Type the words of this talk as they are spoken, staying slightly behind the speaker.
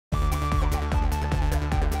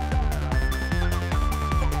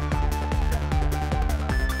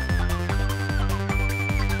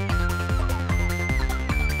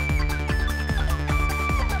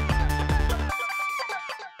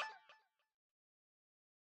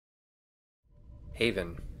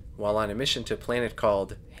Haven. While on a mission to a planet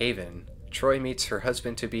called Haven, Troi meets her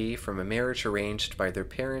husband-to-be from a marriage arranged by their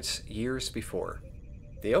parents years before.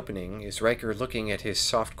 The opening is Riker looking at his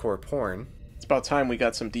softcore porn. It's about time we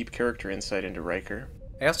got some deep character insight into Riker.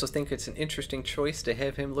 I also think it's an interesting choice to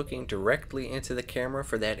have him looking directly into the camera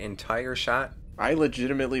for that entire shot. I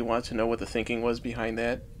legitimately want to know what the thinking was behind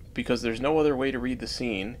that, because there's no other way to read the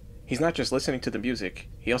scene. He's not just listening to the music,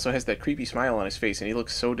 he also has that creepy smile on his face, and he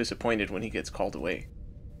looks so disappointed when he gets called away.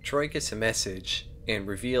 Troi gets a message and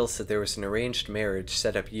reveals that there was an arranged marriage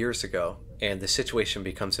set up years ago, and the situation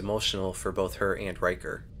becomes emotional for both her and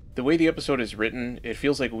Riker. The way the episode is written, it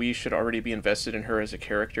feels like we should already be invested in her as a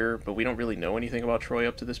character, but we don't really know anything about Troi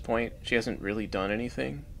up to this point. She hasn't really done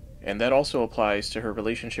anything. And that also applies to her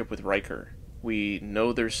relationship with Riker. We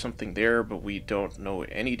know there's something there, but we don't know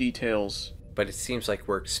any details. But it seems like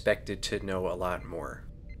we're expected to know a lot more.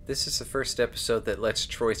 This is the first episode that lets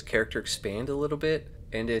Troy's character expand a little bit,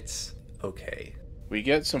 and it's okay. We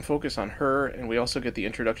get some focus on her, and we also get the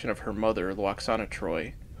introduction of her mother, Lwaxana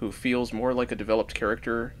Troi, who feels more like a developed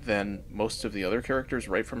character than most of the other characters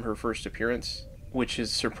right from her first appearance, which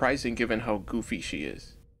is surprising given how goofy she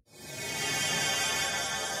is.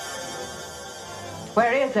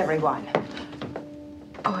 Where is everyone?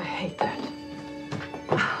 Oh, I hate that.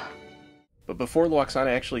 But before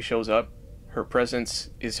Lwaxana actually shows up, her presence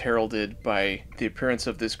is heralded by the appearance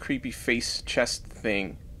of this creepy face chest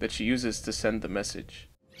thing that she uses to send the message.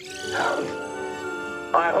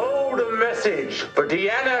 I hold a message for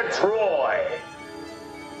Deanna Troi.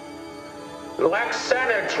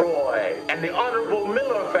 Lwaxana Troi and the Honorable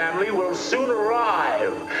Miller family will soon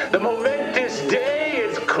arrive. The momentous day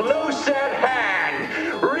is close at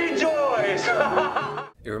hand. Rejoice!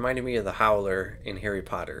 It reminded me of the Howler in Harry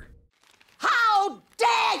Potter. How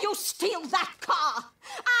dare you steal that car?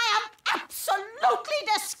 I am absolutely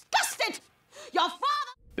disgusted! Your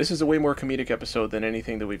father... This is a way more comedic episode than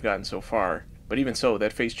anything that we've gotten so far, but even so,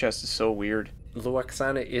 that face chest is so weird.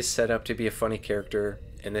 Lwaxana is set up to be a funny character,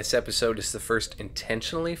 and this episode is the first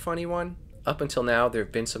intentionally funny one. Up until now, there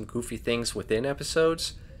have been some goofy things within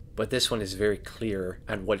episodes, but this one is very clear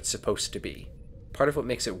on what it's supposed to be. Part of what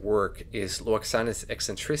makes it work is Lwaxana's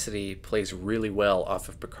eccentricity plays really well off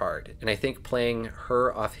of Picard, and I think playing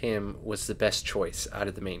her off him was the best choice out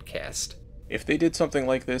of the main cast. If they did something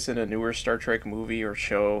like this in a newer Star Trek movie or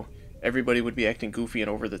show, everybody would be acting goofy and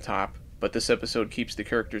over the top, but this episode keeps the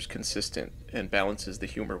characters consistent and balances the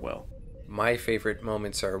humor well. My favorite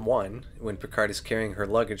moments are, one, when Picard is carrying her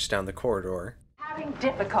luggage down the corridor. Having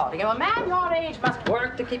difficulty. A man your age must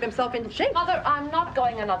work to keep himself in shape. Mother, I'm not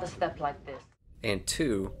going another step like this. And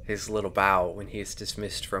two, his little bow when he is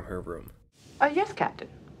dismissed from her room. Yes, Captain.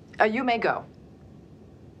 You may go.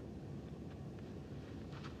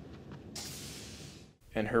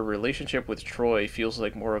 And her relationship with Troi feels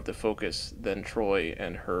like more of the focus than Troi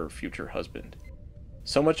and her future husband.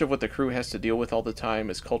 So much of what the crew has to deal with all the time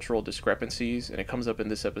is cultural discrepancies, and it comes up in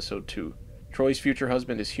this episode too. Troy's future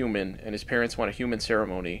husband is human, and his parents want a human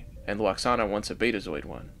ceremony, and Lwaxana wants a Betazoid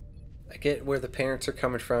one. I get where the parents are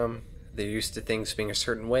coming from. They're used to things being a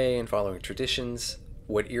certain way and following traditions.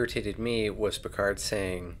 What irritated me was Picard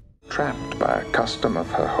saying, trapped by a custom of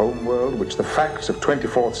her home world which the facts of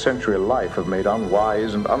 24th century life have made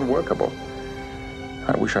unwise and unworkable.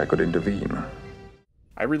 I wish I could intervene.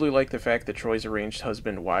 I really like the fact that Troy's arranged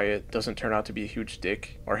husband Wyatt doesn't turn out to be a huge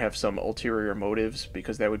dick or have some ulterior motives,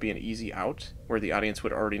 because that would be an easy out, where the audience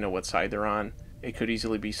would already know what side they're on. It could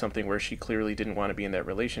easily be something where she clearly didn't want to be in that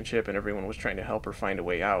relationship and everyone was trying to help her find a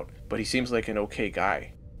way out, but he seems like an okay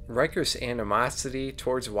guy. Riker's animosity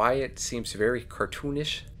towards Wyatt seems very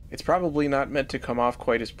cartoonish. It's probably not meant to come off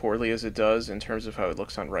quite as poorly as it does in terms of how it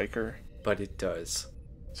looks on Riker. But it does.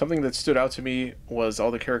 Something that stood out to me was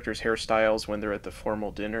all the characters' hairstyles when they're at the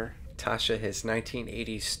formal dinner. Tasha has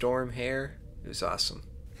 1980s storm hair. It was awesome.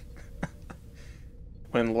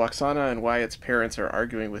 When Lwaxana and Wyatt's parents are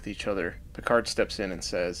arguing with each other, Picard steps in and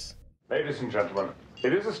says, Ladies and gentlemen,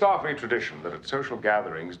 it is a Starfleet tradition that at social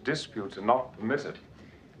gatherings disputes are not permitted.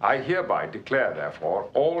 I hereby declare, therefore,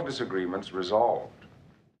 all disagreements resolved.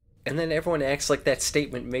 And then everyone acts like that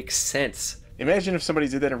statement makes sense. Imagine if somebody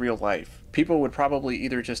did that in real life. People would probably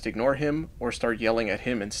either just ignore him or start yelling at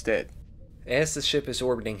him instead. As the ship is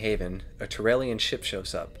orbiting Haven, a Torellian ship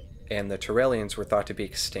shows up, and the Torellians were thought to be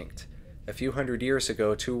extinct. A few hundred years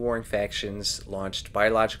ago, two warring factions launched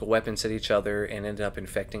biological weapons at each other and ended up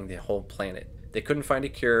infecting the whole planet. They couldn't find a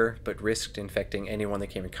cure, but risked infecting anyone they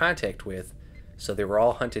came in contact with, so they were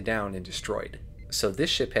all hunted down and destroyed. So this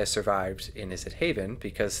ship has survived and is at Haven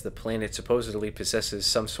because the planet supposedly possesses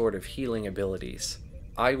some sort of healing abilities.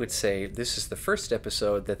 I would say this is the first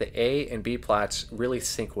episode that the A and B plots really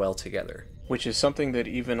sync well together. Which is something that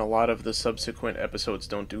even a lot of the subsequent episodes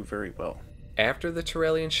don't do very well. After the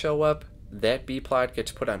Torellians show up, that B-plot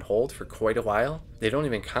gets put on hold for quite a while. They don't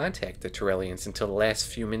even contact the Torellians until the last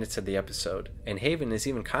few minutes of the episode, and Haven is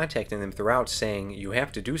even contacting them throughout saying, you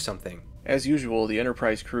have to do something. As usual, the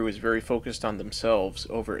Enterprise crew is very focused on themselves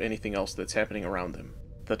over anything else that's happening around them.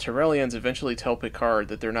 The Torellians eventually tell Picard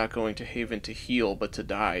that they're not going to Haven to heal, but to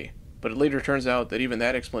die, but it later turns out that even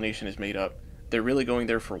that explanation is made up. They're really going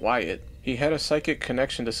there for Wyatt. He had a psychic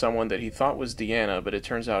connection to someone that he thought was Deanna, but it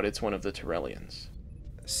turns out it's one of the Torellians.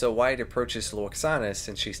 So Wyatt approaches Lwaxana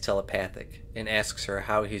since she's telepathic, and asks her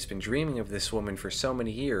how he's been dreaming of this woman for so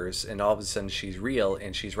many years, and all of a sudden she's real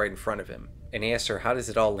and she's right in front of him. And he asks her how does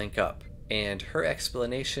it all link up? And her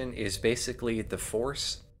explanation is basically the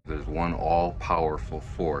Force. There's one all-powerful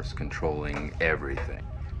force controlling everything.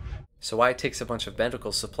 So Wyatt takes a bunch of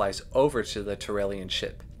medical supplies over to the Torellian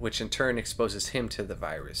ship, which in turn exposes him to the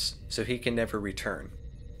virus, so he can never return.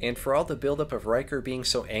 And for all the buildup of Riker being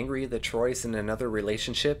so angry that Troy's in another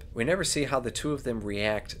relationship, we never see how the two of them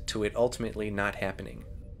react to it ultimately not happening.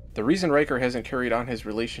 The reason Riker hasn't carried on his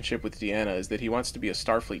relationship with Deanna is that he wants to be a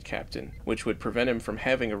Starfleet captain, which would prevent him from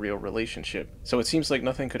having a real relationship. So it seems like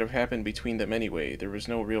nothing could have happened between them anyway. There was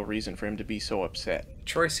no real reason for him to be so upset.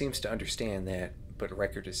 Troi seems to understand that, but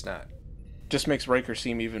Riker does not. Just makes Riker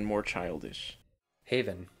seem even more childish.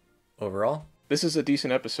 Haven. Overall? This is a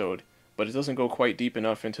decent episode, but it doesn't go quite deep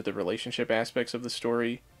enough into the relationship aspects of the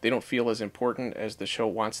story. They don't feel as important as the show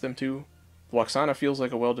wants them to. Lwaxana feels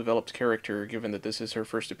like a well-developed character given that this is her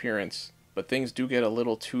first appearance, but things do get a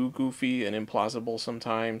little too goofy and implausible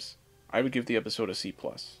sometimes. I would give the episode a C+.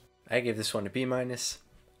 I give this one a B-.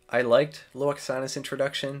 I liked Lwaxana's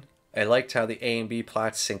introduction. I liked how the A and B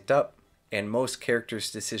plots synced up, and most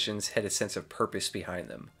characters' decisions had a sense of purpose behind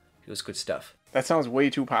them. It was good stuff. That sounds way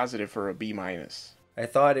too positive for a B-. I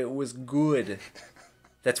thought it was good.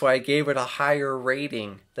 That's why I gave it a higher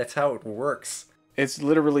rating. That's how it works. It's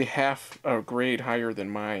literally half a grade higher than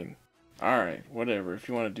mine. Alright, whatever. If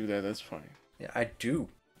you want to do that, that's fine. Yeah, I do.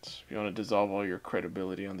 If you want to dissolve all your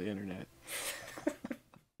credibility on the internet.